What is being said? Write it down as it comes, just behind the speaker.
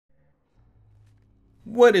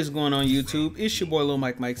What is going on YouTube? It's your boy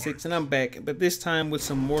lilmikemikesix and I'm back, but this time with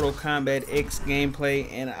some Mortal Kombat X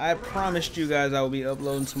gameplay, and I promised you guys I will be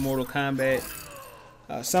uploading some Mortal Kombat.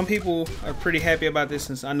 Some people are pretty happy about this,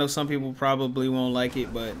 since I know some people probably won't like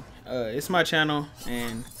it, but it's my channel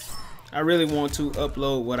and I really want to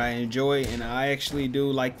upload what I enjoy, and I actually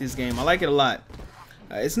do like this game. I like it a lot.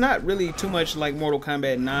 It's not really too much like Mortal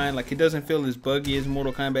Kombat 9. Like, it doesn't feel as buggy as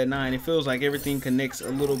Mortal Kombat 9. It feels like everything connects a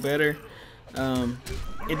little better.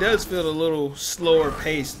 It does feel a little slower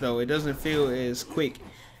paced though. It doesn't feel as quick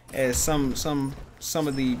as some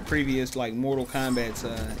of the previous like Mortal Kombats.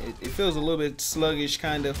 It feels a little bit sluggish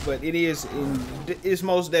kind of, but it's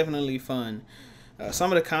most definitely fun.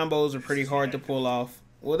 Some of the combos are pretty hard to pull off.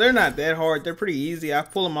 Well, they're not that hard. They're pretty easy. I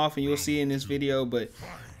pull them off and you'll see in this video, but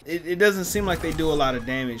it doesn't seem like they do a lot of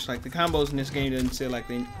damage. Like, the combos in this game doesn't seem like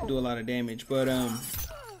they do a lot of damage. But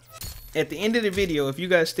at the end of the video, if you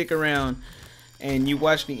guys stick around and you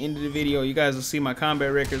watch the end of the video, you guys will see my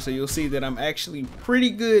combat record, so you'll see that I'm actually pretty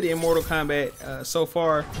good in Mortal Kombat so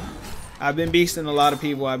far. I've been beasting a lot of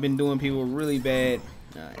people. I've been doing people really bad,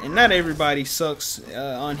 and not everybody sucks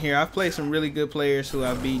on here. I've played some really good players who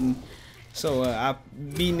I've beaten. So I've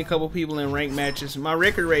beaten a couple people in ranked matches. My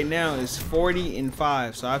record right now is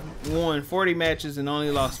 40-5. So I've won 40 matches and only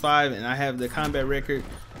lost 5, and I have the combat record,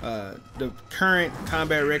 the current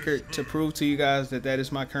combat record, to prove to you guys that that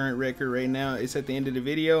is my current record right now. It's at the end of the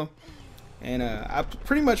video, and I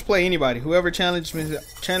pretty much play anybody. Whoever challenges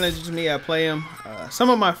me, I play them. Some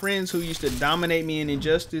of my friends who used to dominate me in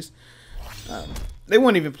Injustice, they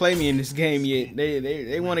won't even play me in this game yet.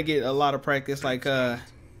 They want to get a lot of practice. Like,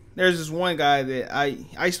 there's this one guy that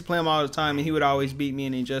I used to play him all the time, and he would always beat me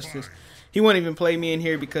in Injustice. He wouldn't even play me in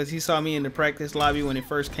here because he saw me in the practice lobby when it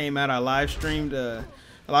first came out. I live streamed. A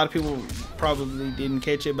lot of people probably didn't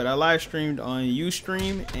catch it, but I live streamed on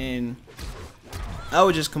Ustream, and I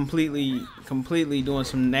was just completely doing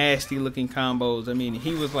some nasty looking combos. I mean,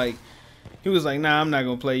 he was like, nah, I'm not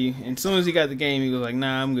gonna play you. And as soon as he got the game, he was like,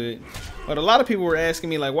 nah, I'm good. But a lot of people were asking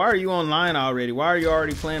me, like, why are you online already? Why are you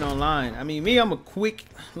already playing online? I mean, me, I'm a quick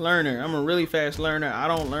learner. I'm a really fast learner. I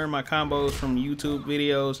don't learn my combos from YouTube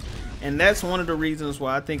videos, and that's one of the reasons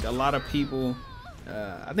why I think a lot of people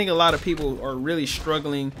are really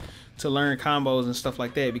struggling to learn combos and stuff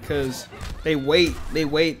like that, because they wait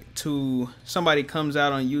till somebody comes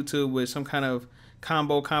out on YouTube with some kind of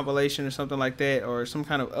combo compilation or something like that, or some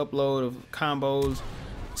kind of upload of combos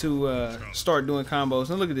to start doing combos.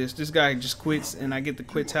 And look at this guy just quits, and I get the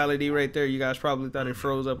quitality right there. You guys probably thought it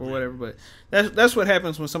froze up or whatever, but that's what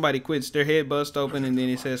happens when somebody quits. Their head busts open and then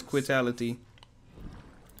it says quitality.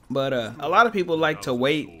 But a lot of people like to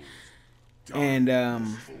wait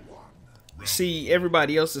and see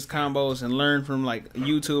everybody else's combos and learn from like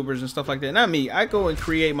YouTubers and stuff like that. Not me. I go and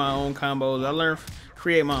create my own combos. I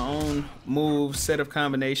create my own moves, set of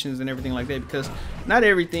combinations and everything like that, because not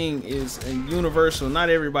everything is universal. Not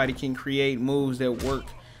everybody can create moves that work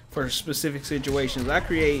for specific situations. I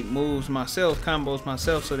create moves myself, combos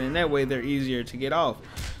myself, so then that way they're easier to get off.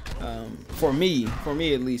 For me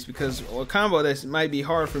at least, because a combo that might be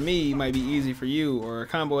hard for me might be easy for you, or a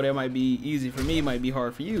combo that might be easy for me might be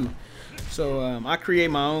hard for you. So I create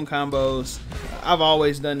my own combos. I've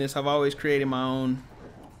always done this. I've always created my own.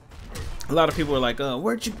 A lot of people are like,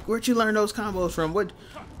 where'd you learn those combos from? What?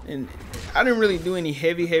 And I didn't really do any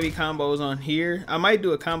heavy combos on here. I might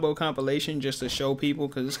do a combo compilation just to show people,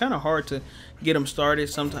 because it's kind of hard to get them started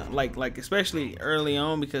sometimes, like especially early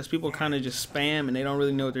on, because people kind of just spam and they don't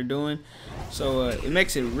really know what they're doing. So it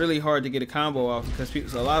makes it really hard to get a combo off,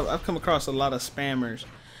 because I've come across a lot of spammers,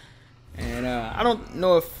 and I don't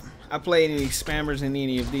know if I played any spammers in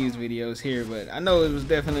any of these videos here, but I know it was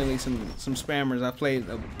definitely some spammers. I played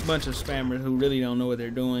a bunch of spammers who really don't know what they're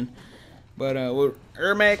doing. But with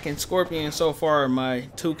Ermac and Scorpion so far are my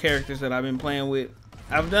two characters that I've been playing with.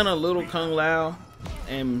 I've done a little Kung Lao,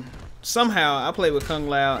 and somehow I played with Kung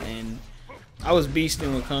Lao, and I was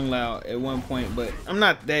beasting with Kung Lao at one point, but I'm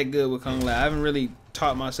not that good with Kung Lao. I haven't really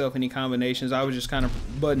taught myself any combinations. I was just kind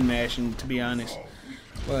of button mashing, to be honest.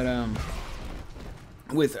 But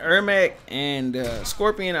with Ermac and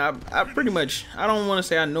Scorpion, I pretty much, I don't want to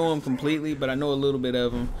say I know them completely, but I know a little bit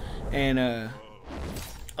of them. And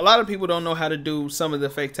a lot of people don't know how to do some of the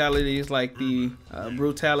fatalities, like the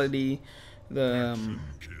brutality, the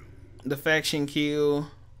faction kill,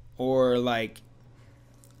 or like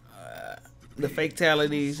the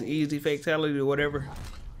fatalities, easy fatality or whatever.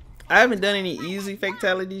 I haven't done any easy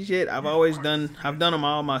fatalities yet. I've done them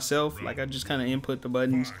all myself. Like, I just kind of input the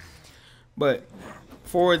buttons. But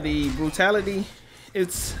for the brutality,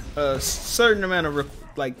 it's a certain amount of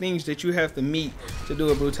like things that you have to meet to do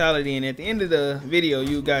a brutality. And at the end of the video,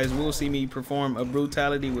 you guys will see me perform a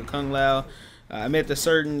brutality with Kung Lao. I met the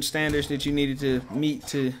certain standards that you needed to meet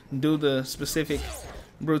to do the specific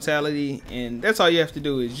brutality, and that's all you have to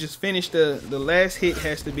do is just finish the last hit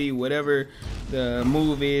has to be whatever the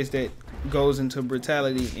move is that goes into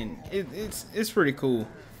brutality, and it's pretty cool.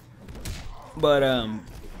 But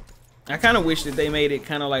I kind of wish that they made it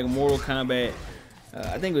kind of like Mortal Kombat.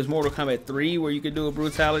 I think it was Mortal Kombat 3 where you could do a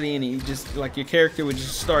brutality and you just like your character would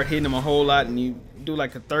just start hitting them a whole lot, and you do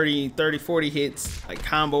like a 40 hits like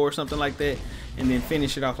combo or something like that, and then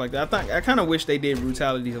finish it off like that. I kind of wish they did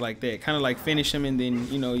brutalities like that, kind of like finish them and then,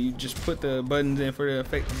 you know, you just put the buttons in for the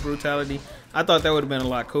effect of brutality. I thought that would have been a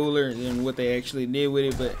lot cooler than what they actually did with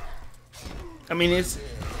it, but I mean it's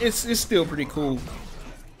still pretty cool.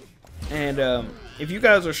 And if you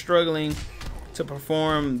guys are struggling to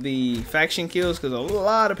perform the faction kills, because a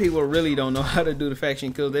lot of people really don't know how to do the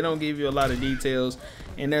faction kills, they don't give you a lot of details,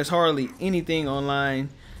 and there's hardly anything online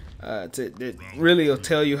that really will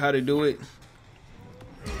tell you how to do it.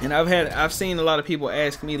 And I've seen a lot of people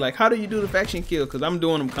ask me like, how do you do the faction kill? Because I'm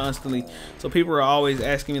doing them constantly, so people are always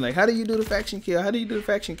asking me like, how do you do the faction kill? How do you do the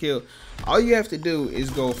faction kill? All you have to do is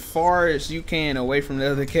go far as you can away from the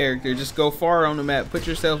other character. Just go far on the map, put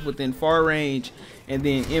yourself within far range, and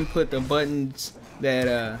then input the buttons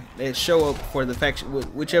that show up for the faction,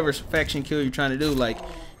 whichever faction kill you're trying to do. Like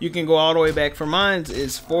you can go all the way back. For mine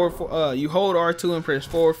is you hold R2 and press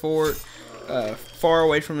forward, far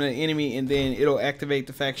away from the enemy, and then it'll activate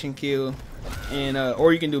the faction kill. And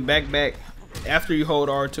or you can do back after you hold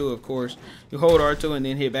R2, of course. You hold R2 and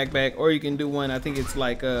then hit back, or you can do one, I think it's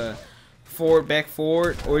like back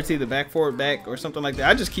forward, or it's either back forward back or something like that.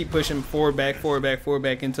 I just keep pushing forward back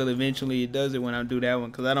until eventually it does it when I do that one,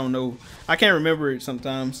 because I don't know, I can't remember it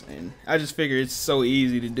sometimes, and I just figure it's so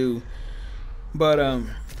easy to do. But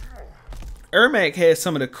Ermac has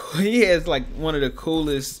some of the he has like one of the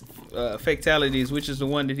coolest fatalities, which is the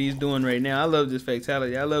one that he's doing right now. I love this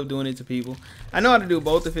fatality. I love doing it to people. I know how to do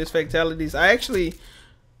both of his fatalities.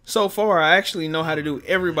 So far, I actually know how to do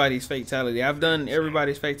everybody's fatality. I've done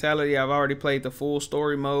everybody's fatality. I've already played the full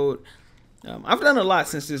story mode. I've done a lot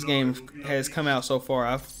since this game has come out so far.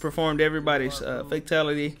 I've performed everybody's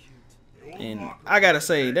fatality. And I gotta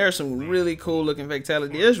say, there's some really cool looking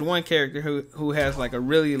fatality. There's one character who has like a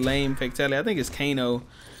really lame fatality. I think it's Kano.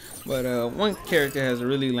 But one character has a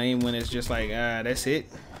really lame one. It's just like, that's it.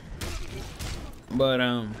 But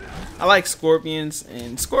I like Scorpions,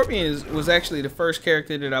 and Scorpion was actually the first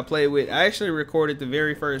character that I played with. I actually recorded the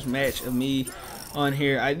very first match of me on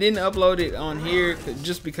here. I didn't upload it on here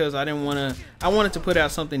just because I didn't want to. I wanted to put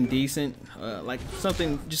out something decent, like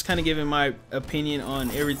something just kind of giving my opinion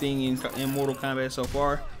on everything in Mortal Kombat so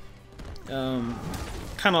far.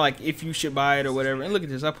 Kind of like if you should buy it or whatever. And look at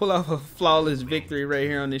this, I pull off a flawless victory right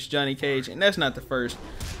here on this Johnny Cage, and that's not the first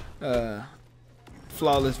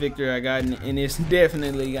flawless victory I got, and it's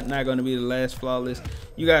definitely not going to be the last flawless.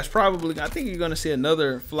 You guys probably, I think you're going to see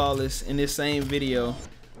another flawless in this same video.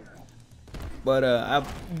 But I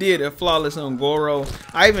did a flawless on Goro.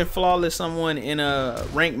 I even flawless someone in a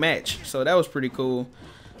ranked match, so that was pretty cool.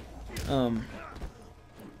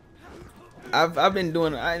 I've been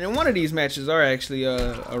doing, and one of these matches are actually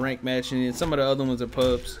a ranked match, and some of the other ones are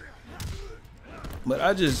pubs. But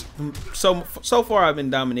I just so far I've been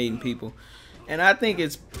dominating people. And I think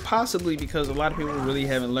it's possibly because a lot of people really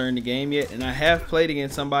haven't learned the game yet. And I have played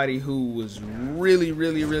against somebody who was really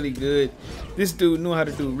good. This dude knew how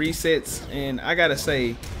to do resets. And I gotta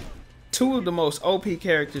say, two of the most OP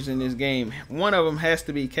characters in this game, one of them has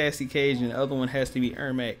to be Cassie Cage and the other one has to be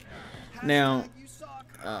Ermac. Now,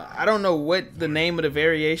 I don't know what the name of the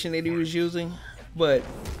variation that he was using, but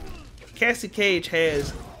Cassie Cage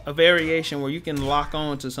has a variation where you can lock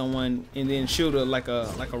on to someone and then shoot like a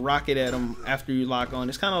rocket at them after you lock on.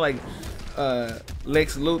 It's kind of like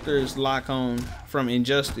Lex Luthor's lock on from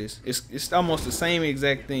Injustice. It's almost the same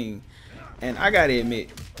exact thing. And I gotta admit,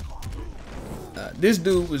 this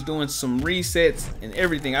dude was doing some resets and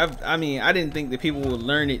everything. I mean, I didn't think that people would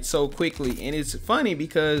learn it so quickly. And it's funny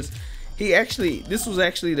because this was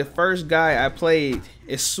actually the first guy I played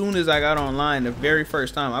as soon as I got online, the very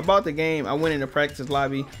first time. I bought the game, I went in the practice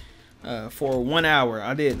lobby for 1 hour.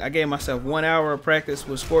 I gave myself 1 hour of practice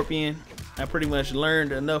with Scorpion. I pretty much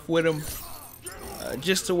learned enough with him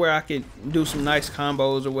just to where I could do some nice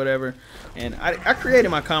combos or whatever. And I created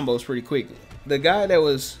my combos pretty quick. The guy that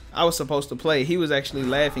I was supposed to play, he was actually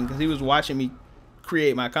laughing because he was watching me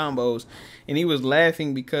create my combos, and he was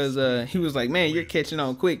laughing because he was like, man, you're catching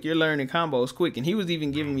on quick, you're learning combos quick. And he was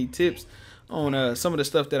even giving me tips on some of the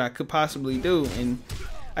stuff that I could possibly do. And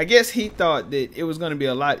I guess he thought that it was going to be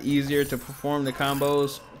a lot easier to perform the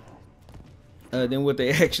combos than what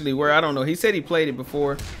they actually were. I don't know. He said he played it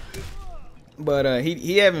before, but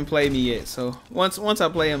he haven't played me yet. So once I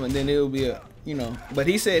play him, then it'll be a, you know. But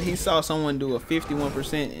he said he saw someone do a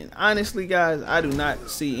 51%, and honestly, guys, I do not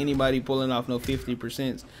see anybody pulling off no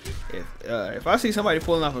 50%. If I see somebody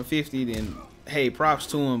pulling off a 50, then hey, props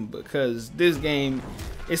to him, because this game,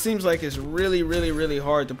 it seems like it's really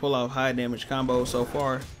hard to pull off high damage combos so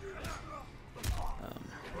far.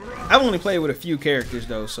 I've only played with a few characters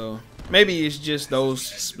though, so maybe it's just those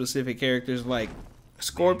specific characters like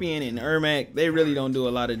Scorpion and Ermac. They really don't do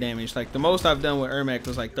a lot of damage. Like the most I've done with Ermac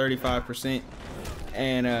was like 35%,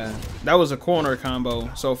 and that was a corner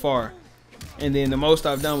combo so far. And then the most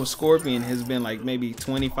I've done with Scorpion has been like maybe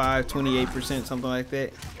 25, 28%, something like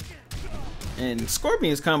that. And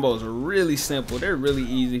Scorpion's combos are really simple. They're really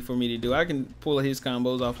easy for me to do. I can pull his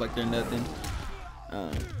combos off like they're nothing.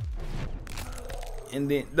 And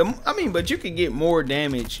then but you can get more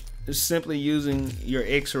damage simply using your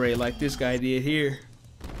X-ray like this guy did here.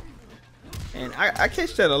 And I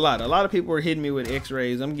catch that a lot. A lot of people are hitting me with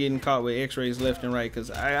X-rays. I'm getting caught with X-rays left and right,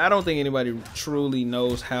 because I don't think anybody truly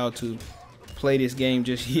knows how to play this game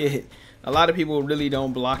just yet. A lot of people really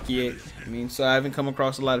don't block yet. I mean, so I haven't come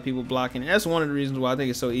across a lot of people blocking. And that's one of the reasons why I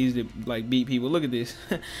think it's so easy to like beat people. Look at this.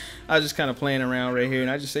 I was just kind of playing around right here,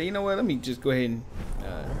 and I just say, you know what? Let me just go ahead and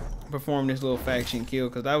perform this little faction kill,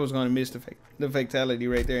 because I was going to miss the fatality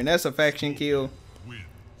right there. And that's a faction kill.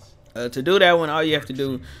 To do that one, all you have to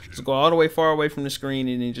do is go all the way far away from the screen,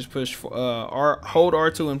 and then just push hold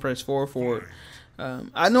R2 and press 4 forward.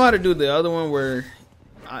 I know how to do the other one where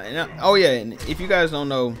oh yeah, and if you guys don't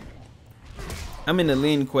know, I'm in the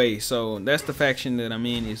Lin Kuei, so that's the faction that I'm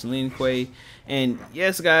in, is Lin Kuei. And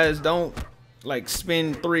yes, guys, don't like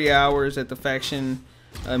spend 3 hours at the faction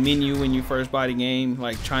menu when you first buy the game,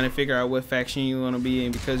 like trying to figure out what faction you want to be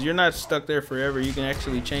in, because you're not stuck there forever. You can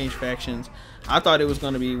actually change factions. I thought it was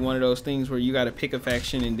going to be one of those things where you got to pick a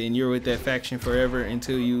faction and then you're with that faction forever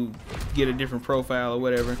until you get a different profile or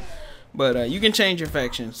whatever. But you can change your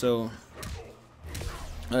faction, so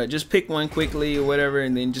just pick one quickly or whatever,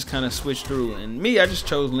 and then just kind of switch through. And me, I just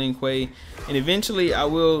chose Lin Kuei, and eventually I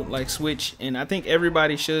will like switch, and I think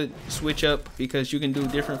everybody should switch up, because you can do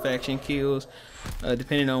different faction kills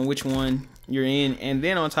depending on which one you're in. And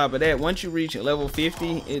then on top of that, once you reach level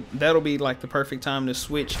 50, that'll be like the perfect time to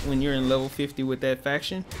switch when you're in level 50 with that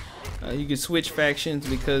faction. You can switch factions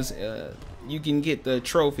because you can get the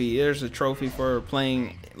trophy. There's a trophy for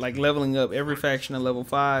playing, like leveling up every faction to level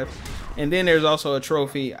 5. And then there's also a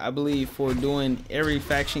trophy, I believe, for doing every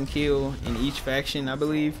faction kill in each faction, I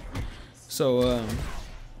believe. So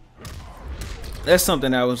that's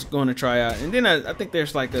something I was going to try out. And then I think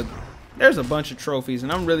there's like there's a bunch of trophies,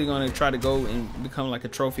 and I'm really going to try to go and become like a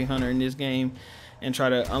trophy hunter in this game and try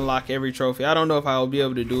to unlock every trophy. I don't know if I'll be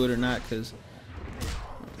able to do it or not, because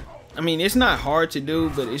I mean, it's not hard to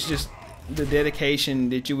do, but it's just the dedication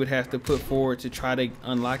that you would have to put forward to try to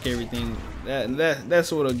unlock everything.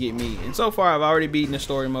 That's what'll get me. And so far, I've already beaten the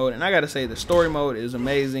story mode, and I gotta say, the story mode is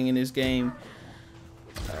amazing in this game.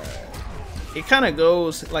 It kind of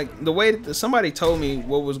goes like the way that somebody told me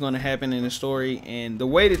what was going to happen in the story, and the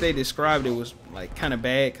way that they described it was like kind of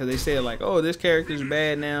bad, because they said like, oh, this character's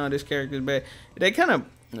bad now, this character's bad. They kind of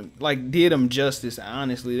like did them justice.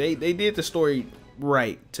 Honestly, they did the story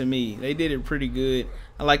right to me. They did it pretty good.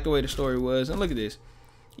 I like the way the story was. And look at this.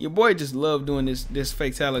 Your boy just loved doing this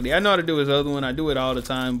fatality. I know how to do his other one. I do it all the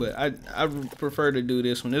time, but I prefer to do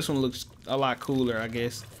this one. This one looks a lot cooler, I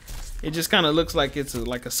guess. It just kind of looks like it's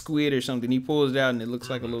like a squid or something. He pulls it out and it looks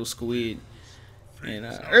like a little squid. And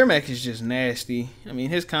Ermac is just nasty. I mean,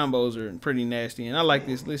 his combos are pretty nasty, and I like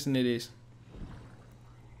this. Listen to this.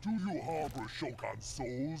 Do you harbor Shokan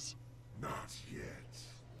souls? Not yet.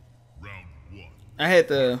 Round 1. I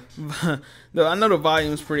had I know the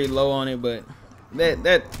volume's pretty low on it, but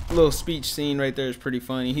that little speech scene right there is pretty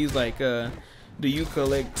funny. He's like, do you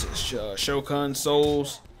collect Shokan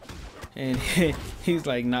souls? And he's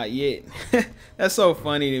like, not yet. That's so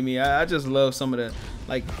funny to me. I just love some of the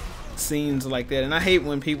like scenes like that. And I hate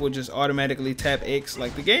when people just automatically tap X.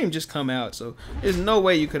 Like, the game just come out, so there's no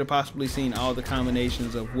way you could have possibly seen all the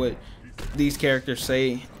combinations of what these characters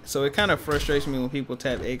say. So it kind of frustrates me when people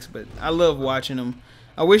tap X, but I love watching them.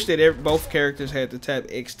 I wish that both characters had to tap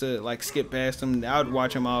X to like skip past them. I would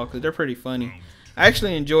watch them all because they're pretty funny. I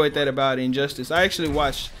actually enjoyed that about Injustice. I actually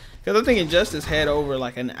watched, because I think Injustice had over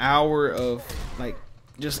like an hour of like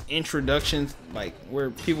just introductions, like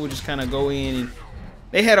where people just kind of go in, and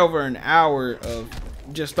they had over an hour of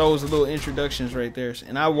just those little introductions right there.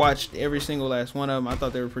 And I watched every single last one of them. I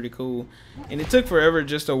thought they were pretty cool, and it took forever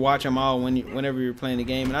just to watch them all whenever you're playing the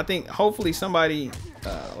game. And I think hopefully somebody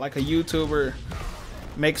like a YouTuber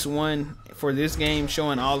makes one for this game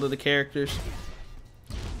showing all of the characters.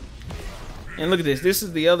 And look at this. This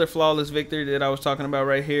is the other flawless victory that I was talking about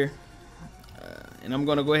right here. And I'm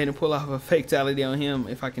gonna go ahead and pull off a fatality on him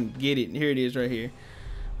if I can get it. Here it is right here.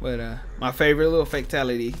 But my favorite little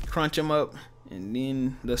fatality: crunch him up, and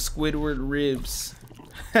then the Squidward ribs.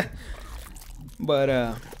 But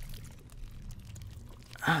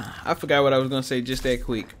I forgot what I was gonna say just that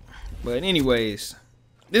quick. But anyways,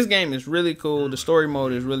 this game is really cool. The story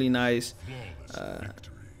mode is really nice.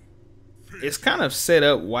 It's kind of set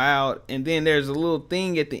up wild, and then there's a little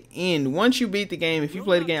thing at the end. Once you beat the game, if you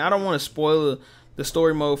play the game, I don't want to spoil the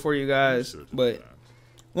story mode for you guys, but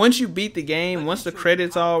once you beat the game, once the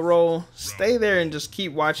credits all roll, stay there and just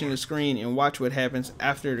keep watching the screen and watch what happens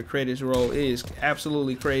after the credits roll. It is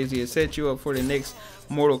absolutely crazy. It sets you up for the next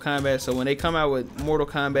Mortal Kombat. So when they come out with Mortal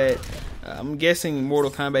Kombat, I'm guessing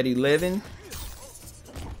Mortal Kombat 11.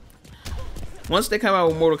 Once they come out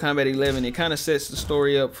with Mortal Kombat 11, it kind of sets the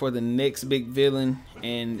story up for the next big villain,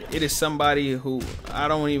 and it is somebody who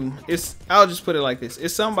I'll just put it like this: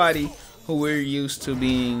 it's somebody who we're used to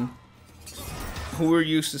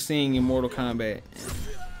seeing in Mortal Kombat.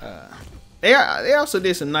 They also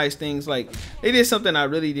did some nice things. Like, they did something I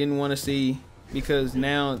really didn't want to see, because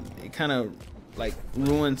now it kind of like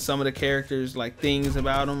ruined some of the characters, like things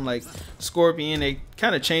about them. Like Scorpion, they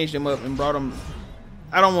kind of changed him up and brought him.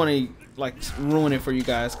 I don't want to like ruin it for you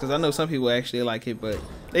guys, because I know some people actually like it, but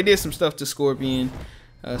they did some stuff to Scorpion,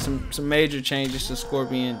 some major changes to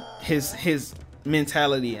Scorpion, his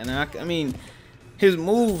mentality, and I mean, his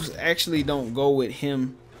moves actually don't go with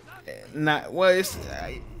him. Not well. It's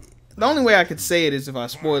the only way I could say it is if I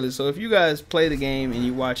spoil it. So if you guys play the game and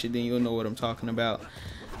you watch it, then you'll know what I'm talking about.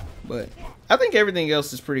 But I think everything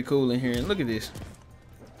else is pretty cool in here. And look at this.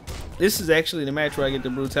 This is actually the match where I get the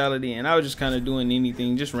brutality, and I was just kind of doing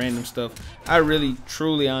anything, just random stuff. I really,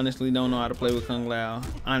 truly, honestly don't know how to play with Kung Lao.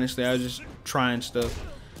 Honestly, I was just trying stuff.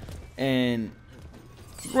 And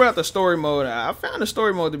throughout the story mode, I found the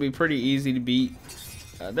story mode to be pretty easy to beat.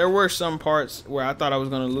 There were some parts where I thought I was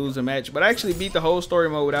going to lose a match, but I actually beat the whole story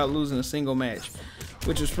mode without losing a single match,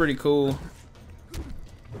 which was pretty cool.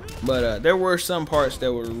 But there were some parts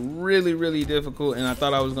that were really, really difficult, and I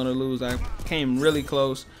thought I was going to lose. I came really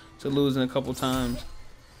close to losing a couple times.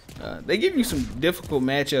 They give you some difficult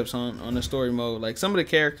matchups on the story mode. Like, some of the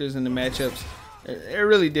characters in the matchups, they're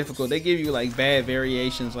really difficult. They give you like bad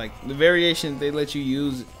variations. Like, the variations they let you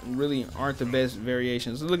use really aren't the best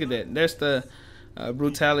variations. So look at that. There's the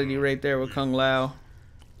brutality right there with Kung Lao.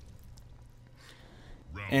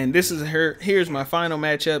 And this is here's my final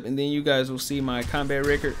matchup, and then you guys will see my combat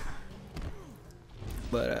record.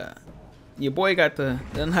 But your boy got the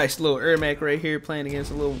nice little Ermac right here, playing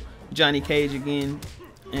against a little Johnny Cage again.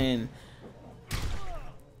 And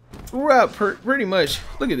throughout pretty much,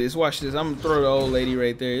 look at this, watch this. I'm gonna throw the old lady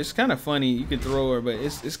right there. It's kind of funny, you can throw her, but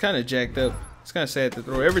it's kind of jacked up. It's kind of sad to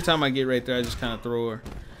throw her. Every time I get right there, I just kind of throw her,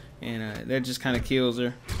 and that just kind of kills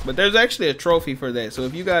her. But there's actually a trophy for that. So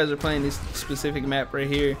if you guys are playing this specific map right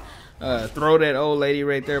here, throw that old lady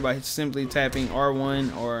right there by simply tapping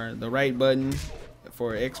R1 or the right button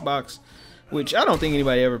for Xbox, which I don't think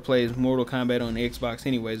anybody ever plays Mortal Kombat on Xbox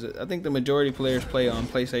anyways. I think the majority of players play on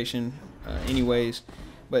PlayStation anyways.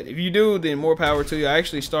 But if you do, then more power to you. I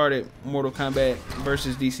actually started Mortal Kombat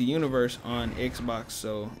versus DC Universe on Xbox,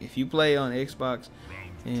 so if you play on Xbox,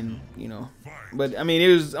 and you know, but I mean, it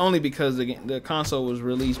was only because the console was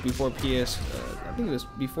released before PS. I think it was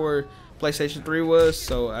before PlayStation 3 was,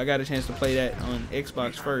 so I got a chance to play that on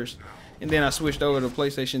Xbox first, and then I switched over to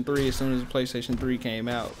PlayStation 3 as soon as the PlayStation 3 came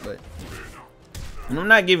out. But and I'm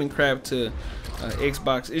not giving crap to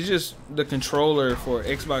Xbox. It's just the controller for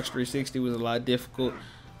Xbox 360 was a lot difficult.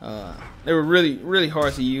 They were really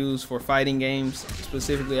hard to use for fighting games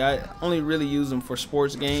specifically. I only really use them for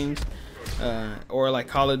sports games or like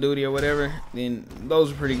Call of Duty or whatever. Then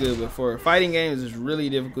those are pretty good. But for fighting games, it's really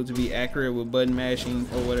difficult to be accurate with button mashing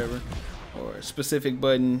or whatever, or specific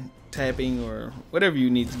button tapping or whatever you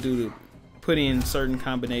need to do to put in certain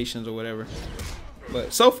combinations or whatever.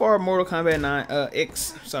 But so far, Mortal Kombat 9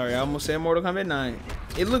 X, sorry, I almost said Mortal Kombat 9.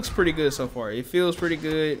 It looks pretty good so far. It feels pretty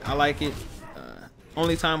good. I like it.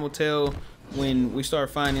 Only time will tell when we start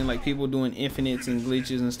finding like people doing infinites and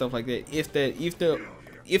glitches and stuff like that.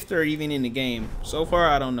 If they're even in the game. So far,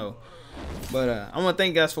 I don't know. But I want to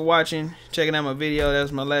thank you guys for watching, checking out my video. That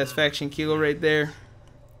was my last faction kill right there.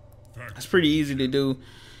 It's pretty easy to do.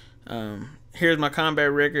 here's my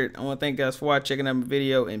combat record. I want to thank you guys for watching, checking out my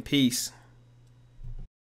video, and peace.